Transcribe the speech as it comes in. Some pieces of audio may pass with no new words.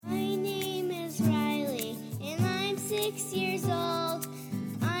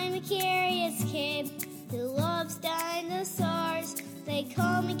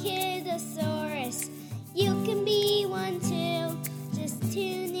a Kidosaurus. You can be one too. Just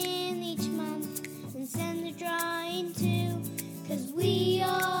tune in each month and send a drawing too. 'Cause we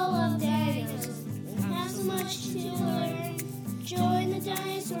all love dinos and have so much to learn. Join the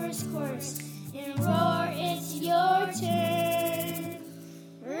dinosaurs course and roar, it's your turn.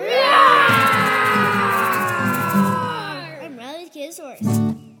 Roar! I'm Riley the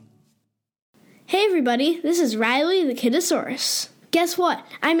Kidosaurus. Hey everybody, this is Riley the Kidosaurus. Guess what?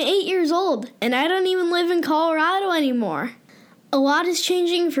 I'm 8 years old, and I don't even live in Colorado anymore. A lot is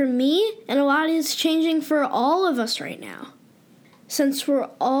changing for me, and a lot is changing for all of us right now. Since we're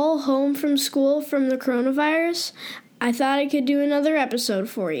all home from school from the coronavirus, I thought I could do another episode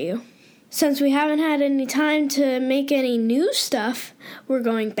for you. Since we haven't had any time to make any new stuff, we're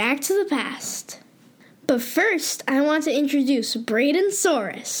going back to the past. But first, I want to introduce Braden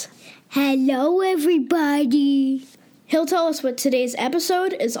Saurus. Hello, everybody. He'll tell us what today's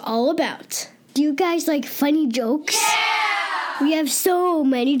episode is all about. Do you guys like funny jokes? Yeah! We have so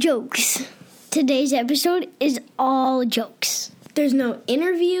many jokes. Today's episode is all jokes. There's no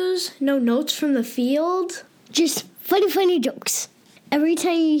interviews, no notes from the field. Just funny jokes. Every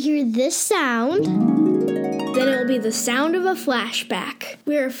time you hear this sound, then it'll be the sound of a flashback.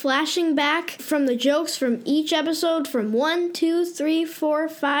 We are flashing back from the jokes from each episode from 1, 2, 3, 4,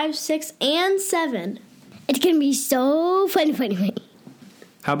 5, 6, and 7. It's going to be so funny.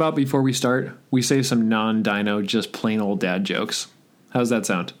 How about before we start, we say some non-dino, just plain old dad jokes? How's that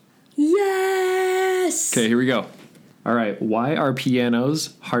sound? Yes! Okay, here we go. All right, why are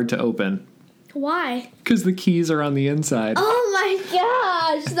pianos hard to open? Why? Because the keys are on the inside. Oh my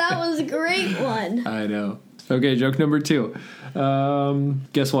gosh, that was a great one. I know. Okay, joke number 2.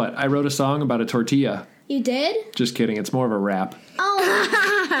 Guess what? I wrote a song about a tortilla. You did? Just kidding, it's more of a rap. Oh.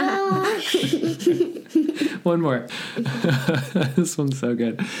 One more. This one's so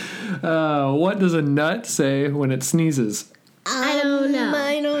good. What does a nut say when it sneezes? I don't know.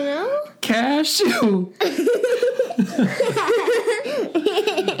 I don't know. Cashew.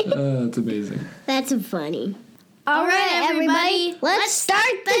 That's amazing. That's funny. All right, everybody, let's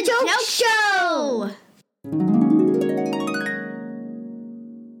start the joke show.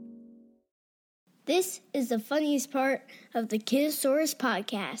 This is the funniest part of the Kidosaurus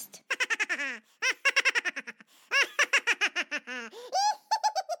podcast.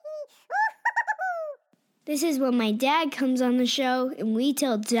 This is when my dad comes on the show and we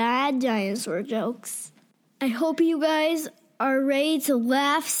tell dad dinosaur jokes. I hope you guys are ready to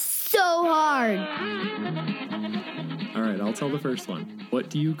laugh so hard. All right, I'll tell the first one. What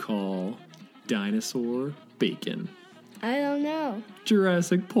do you call dinosaur bacon? I don't know.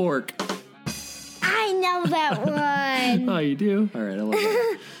 Jurassic pork. I know that one. Oh, you do? All right, I love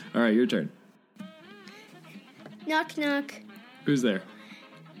that. All right, your turn. Knock, knock. Who's there?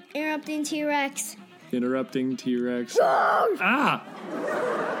 Interrupting T-Rex. Interrupting T-Rex. Ah!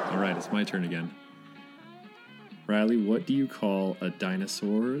 All right, it's my turn again. Riley, what do you call a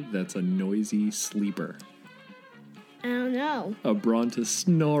dinosaur that's a noisy sleeper? I don't know. A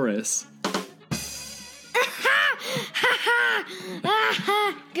Brontosaurus.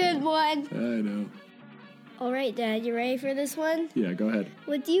 Good one. I know. All right, Dad, you ready for this one? Yeah, go ahead.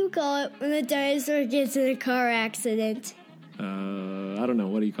 What do you call it when a dinosaur gets in a car accident? I don't know.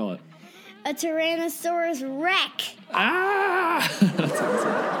 What do you call it? A Tyrannosaurus wreck. Ah! That's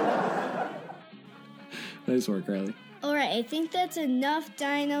awesome. Nice work, Riley. All right, I think that's enough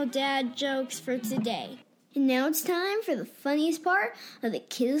Dino Dad jokes for today. And now it's time for the funniest part of the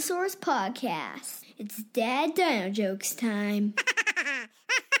Kidosaurus podcast. It's Dad Dino Jokes time.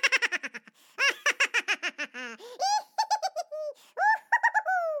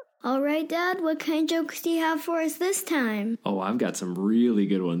 All right, Dad, what kind of jokes do you have for us this time? Oh, I've got some really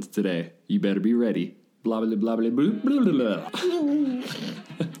good ones today. You better be ready. Blah, blah, blah, blah, blah, blah, blah.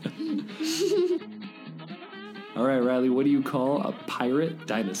 All right, Riley, what do you call a pirate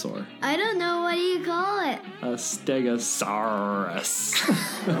dinosaur? I don't know. What do you call it? A Stegosaurus.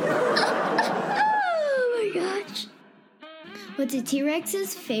 Oh, my gosh. What's a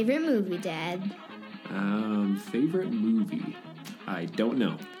T-Rex's favorite movie, Dad? Favorite movie? I don't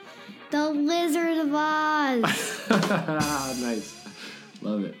know. The Lizard of Oz. Nice.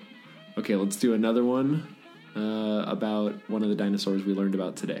 Love it. Okay, let's do another one about one of the dinosaurs we learned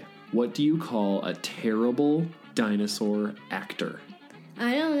about today. What do you call a terrible dinosaur actor?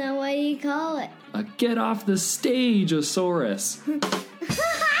 I don't know. What do you call it? A get off the stage-osaurus.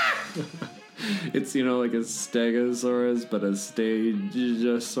 It's, like a stegosaurus, but a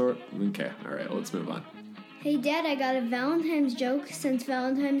stage-osaurus. Okay, all right, let's move on. Hey, Dad, I got a Valentine's joke since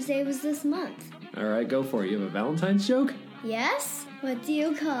Valentine's Day was this month. All right, go for it. You have a Valentine's joke? Yes? What do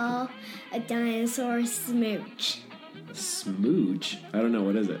you call a dinosaur smooch? Smooch? I don't know.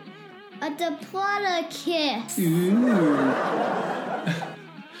 What is it? A diplodocus. Ooh.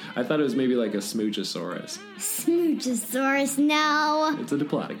 I thought it was maybe like a smoochosaurus. Smoochosaurus, no. It's a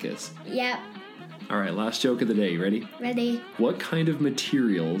diplodocus. Yep. All right, last joke of the day. You ready? Ready? What kind of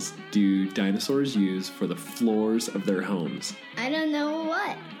materials do dinosaurs use for the floors of their homes? I don't know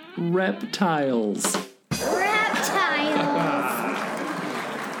what. Reptiles. Reptiles.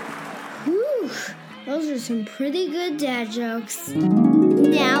 Whew. Those are some pretty good dad jokes.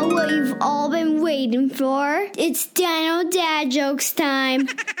 Now what you've all been waiting for. It's Dino Dad Jokes time.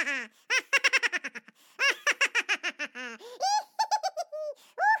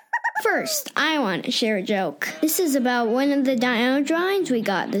 First, I want to share a joke. This is about one of the dino drawings we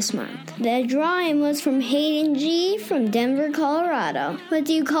got this month. The drawing was from Hayden G. from Denver, Colorado. What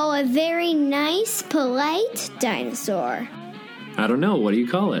do you call a very nice, polite dinosaur? I don't know. What do you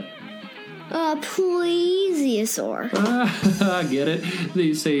call it? A plesiosaur. Get it?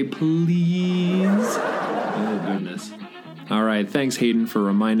 They say please. Oh, goodness. All right. Thanks, Hayden, for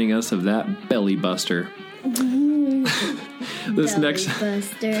reminding us of that belly buster. This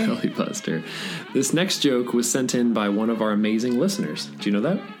belly buster. This next joke was sent in by one of our amazing listeners. Do you know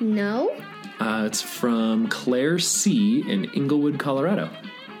that? No. It's from Claire C. in Inglewood, Colorado.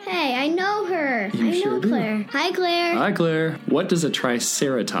 Hey, I know her. You I sure know do. Claire. Hi, Claire. Hi, Claire. What does a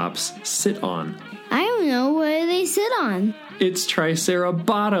triceratops sit on? I don't know. What do they sit on? It's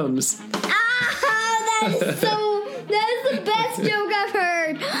tricerabottoms. Ah, that is the best joke I've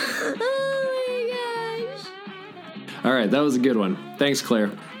heard. Oh my gosh. All right, that was a good one. Thanks,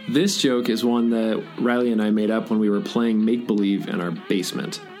 Claire. This joke is one that Riley and I made up when we were playing make-believe in our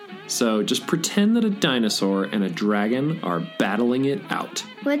basement. So just pretend that a dinosaur and a dragon are battling it out.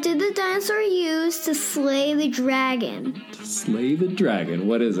 What did the dinosaur use to slay the dragon? To slay the dragon,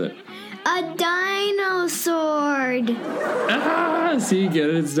 what is it? A dinosaur. Ah, see, you get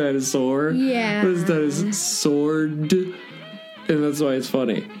it? It's dinosaur. Yeah. What is that? It's sword. And that's why it's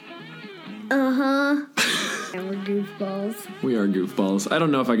funny. Uh-huh. And we're goofballs. We are goofballs. I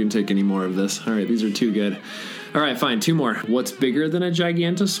don't know if I can take any more of this. All right, these are too good. All right, fine, 2 more. What's bigger than a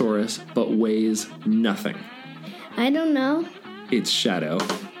Gigantosaurus but weighs nothing? I don't know. It's Shadow.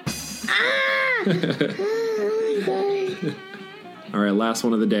 Ah! All right, last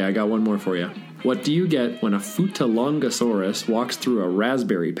one of the day. I got one more for you. What do you get when a Futalognkosaurus walks through a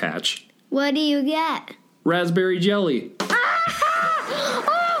raspberry patch? What do you get? Raspberry jelly. Oh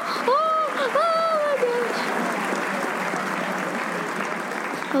my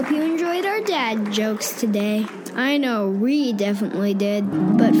gosh. Hope you enjoyed our dad jokes today. I know we definitely did.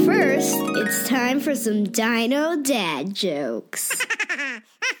 But first, it's time for some Dino Dad jokes.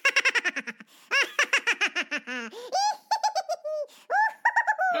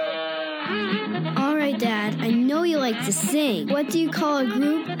 All right, Dad, I know you like to sing. What do you call a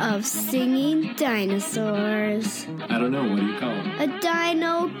group of singing dinosaurs? I don't know. What do you call them? A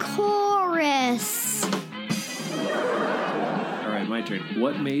dino chorus. All right, my turn.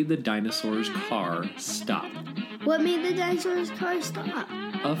 What made the dinosaur's car stop? What made the dinosaur's car stop?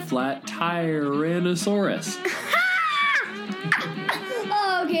 A flat Tyrannosaurus.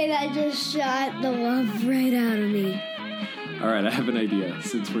 Oh, okay, that just shot the love right out of me. All right, I have an idea.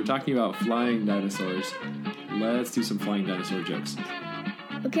 Since we're talking about flying dinosaurs, let's do some flying dinosaur jokes.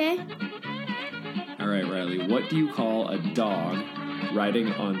 Okay. All right, Riley, what do you call a dog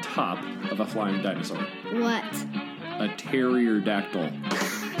riding on top of a flying dinosaur? What? A pterodactyl.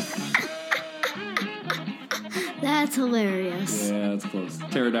 That's hilarious. Yeah, that's close.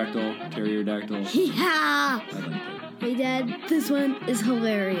 Pterodactyl. Yeah. I like it. Hey, Dad, this one is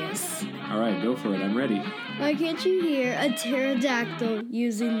hilarious. All right, go for it. I'm ready. Why can't you hear a pterodactyl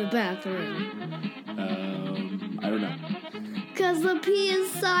using the bathroom? I don't know. Because the P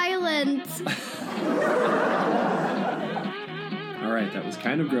is silent. All right, that was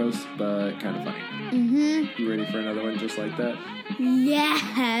kind of gross, but kind of funny. Mm-hmm. You ready for another one just like that?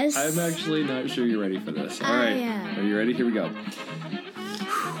 Yes. I'm actually not sure you're ready for this. All I right. am. Are you ready? Here we go.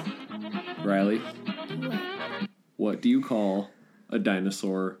 Riley, what do you call a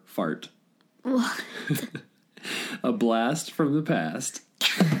dinosaur fart? What? A blast from the past.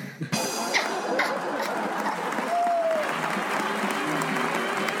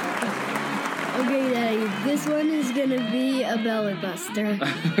 Okay, Daddy, this one is gonna be a belly buster.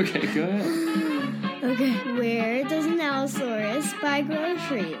 Okay, go ahead. Okay, where does an Allosaurus buy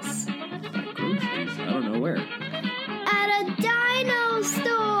groceries? Groceries? I don't know where. At a dino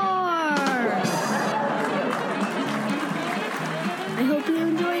store! I hope you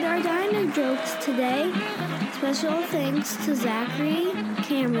enjoyed our dino jokes today, especially Special thanks to Zachary,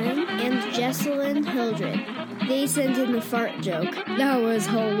 Cameron, and Jesselyn Hildred. They sent in the fart joke. That was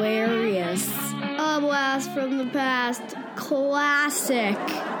hilarious. A blast from the past. Classic.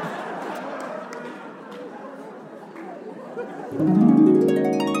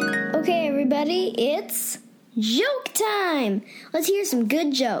 Okay, everybody, it's joke time. Let's hear some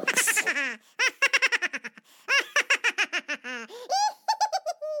good jokes.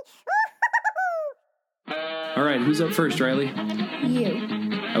 All right, who's up first, Riley? You.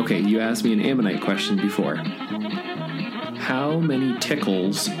 Okay, you asked me an Ammonite question before. How many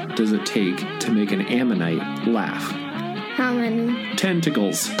tickles does it take to make an Ammonite laugh? How many? 10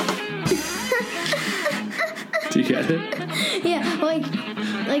 tickles. Do you get it? Yeah, like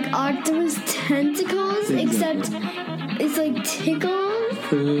octopus tentacles, except it's like tickles.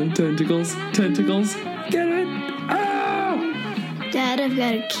 Tentacles. Get it? Oh! Dad, I've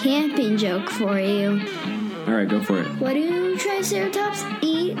got a camping joke for you. All right, go for it. What do Triceratops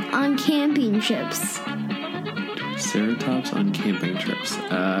eat on camping trips? Triceratops on camping trips.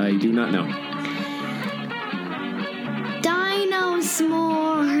 I do not know. Dino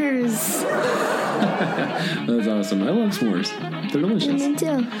s'mores. That's awesome. I love s'mores. They're delicious. Me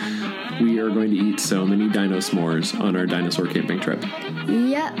too. We are going to eat so many dino s'mores on our dinosaur camping trip.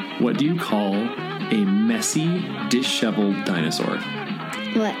 Yep. What do you call a messy, disheveled dinosaur?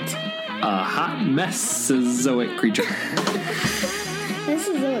 What? A hot Mesozoic creature. This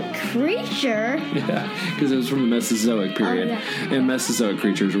is a creature. Yeah, because it was from the Mesozoic period. Oh, yeah. And Mesozoic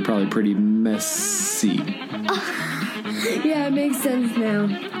creatures were probably pretty messy. Yeah, it makes sense now.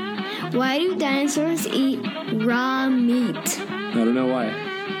 Why do dinosaurs eat raw meat? I don't know why.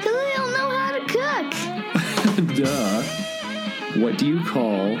 Because they don't know how to cook. Duh. What do you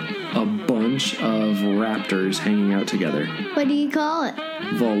call a bunch of raptors hanging out together? What do you call it?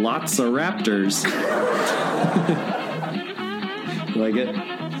 Velociraptors. You like it?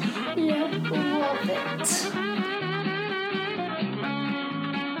 Yep, love it.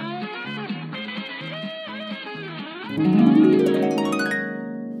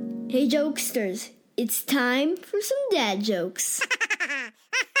 Hey jokesters, it's time for some dad jokes.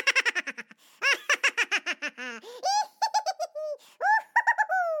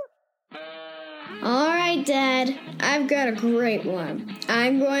 Alright, Dad, I've got a great one.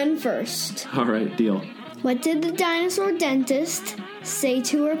 I'm going first. All right, deal. What did the dinosaur dentist say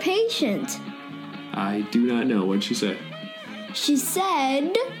to her patient? I do not know. What'd she say? She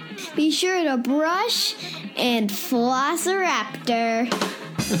said, be sure to brush and floss a raptor.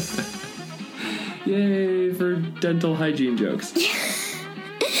 Yay for dental hygiene jokes.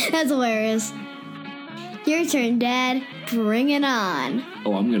 That's hilarious. Your turn, Dad. Bring it on.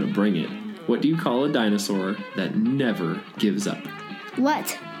 Oh, I'm going to bring it. What do you call a dinosaur that never gives up?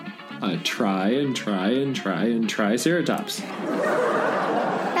 What? A triceratops.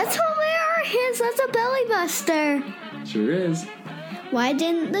 That's hilarious. That's a belly buster. Sure is. Why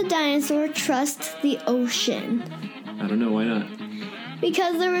didn't the dinosaur trust the ocean? I don't know, why not?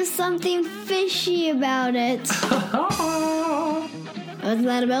 Because there was something fishy about it. Wasn't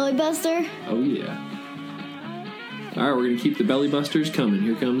that a belly buster? Oh, yeah. All right, we're going to keep the belly busters coming.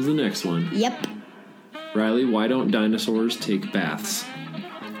 Here comes the next one. Yep. Riley, why don't dinosaurs take baths?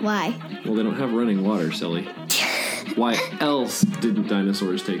 Why? Well, they don't have running water, silly. Why else didn't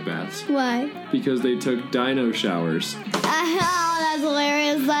dinosaurs take baths? Why? Because they took dino showers. Oh, that's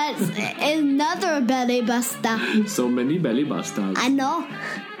hilarious. That's another belly buster. So many belly busters. I know.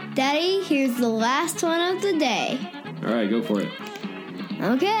 Daddy, here's the last one of the day. All right, go for it.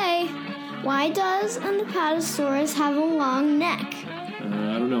 Okay. Why does an Apatosaurus have a long neck?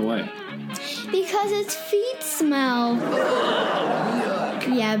 I don't know why. Because its feet smell.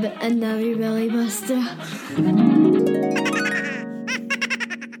 Yeah, but another belly buster.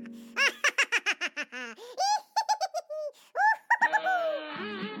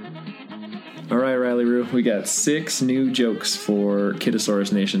 All right, Riley Roo, we got 6 new jokes for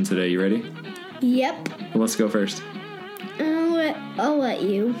Kidosaurus Nation today. You ready? Yep. Well, let's go first. I'll let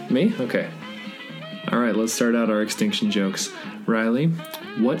you. Me? Okay. All right, let's start out our extinction jokes. Riley,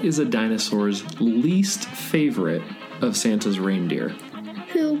 what is a dinosaur's least favorite of Santa's reindeer?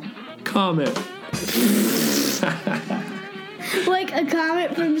 Who? Comet. Like a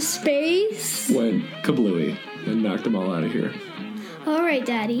comet from space? Went kablooey and knocked them all out of here. All right,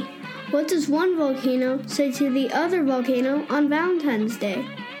 Daddy. What does one volcano say to the other volcano on Valentine's Day?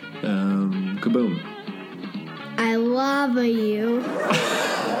 Kaboom. I lava you.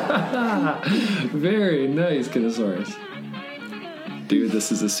 Very nice, Kidosaurus. Dude,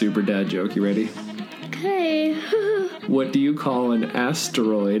 this is a super dad joke. You ready? Okay. What do you call an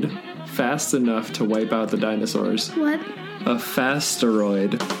asteroid fast enough to wipe out the dinosaurs. What? A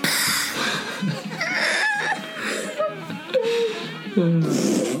fasteroid.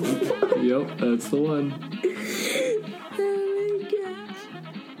 Yep, that's the one. Oh my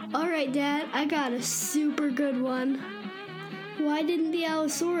gosh. All right, Dad, I got a super good one. Why didn't the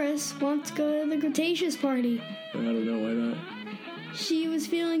Allosaurus want to go to the Cretaceous party? I don't know, why not? She was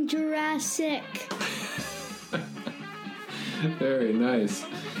feeling Jurassic. Very nice.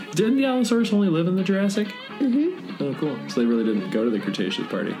 Didn't the Allosaurus only live in the Jurassic? Mm-hmm. Oh, cool. So they really didn't go to the Cretaceous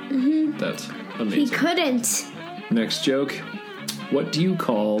party. Mm-hmm. That's amazing. He couldn't. Next joke. What do you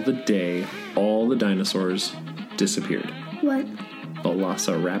call the day all the dinosaurs disappeared? What?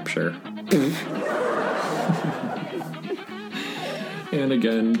 Velociraptor. And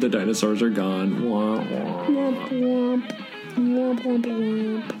again, the dinosaurs are gone. Wah, wah. Womp womp. Womp womp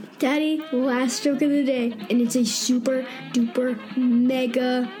womp. Daddy, last joke of the day, and it's a super duper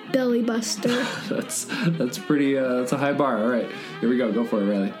mega belly buster. That's pretty. That's a high bar. All right, here we go. Go for it,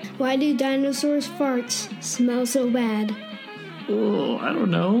 Riley. Why do dinosaurs' farts smell so bad? Oh, I don't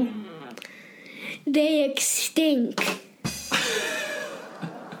know. They extinct.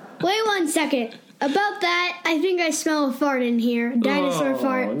 Wait 1 second. About that, I think I smell a fart in here. Dinosaur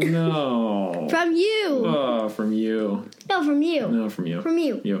fart. No. From you. Oh, from you. No, from you. No, from you. From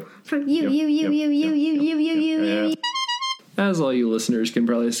you. You. From you. Yep, You. yep, yep. As all you listeners can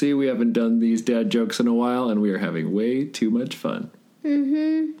probably see, we haven't done these dad jokes in a while, and we are having way too much fun.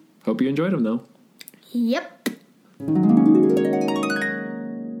 Mm-hmm. Hope you enjoyed them, though. Yep.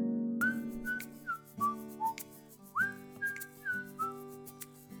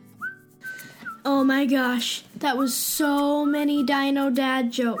 Oh my gosh, that was so many Dino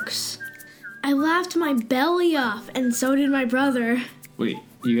Dad jokes. I laughed my belly off, and so did my brother. Wait,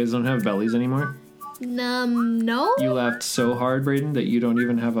 you guys don't have bellies anymore? No? You laughed so hard, Brayden, that you don't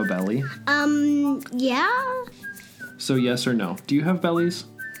even have a belly? Yeah? So yes or no? Do you have bellies?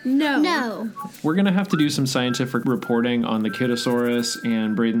 No. No. We're going to have to do some scientific reporting on the Kidosaurus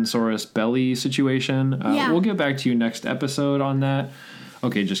and Bradensaurus belly situation. Yeah. We'll get back to you next episode on that.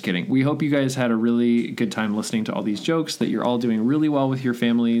 Okay, just kidding. We hope you guys had a really good time listening to all these jokes, that you're all doing really well with your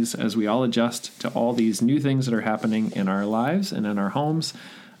families as we all adjust to all these new things that are happening in our lives and in our homes.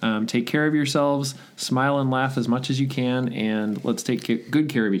 Take care of yourselves, smile and laugh as much as you can, and let's take good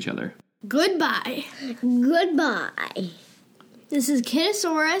care of each other. Goodbye. Goodbye. This is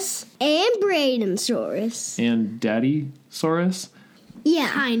Kidosaurus. And Bradensaurus. And Daddy-saurus, Yeah.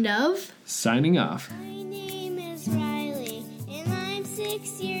 Kind of. signing off. My name is Riley, and I'm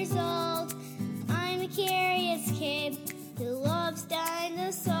 6 years old. I'm a curious kid who loves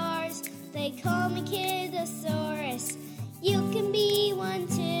dinosaurs. They call me Kidosaurus. You can be one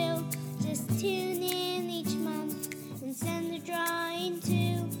too. Just tune in each month and send a drawing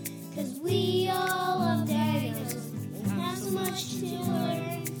too. 'Cause we all love dinosaurs and have so much to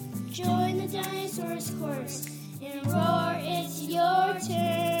learn. Join the dinosaurs course and roar, it's your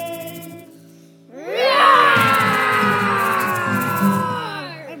turn.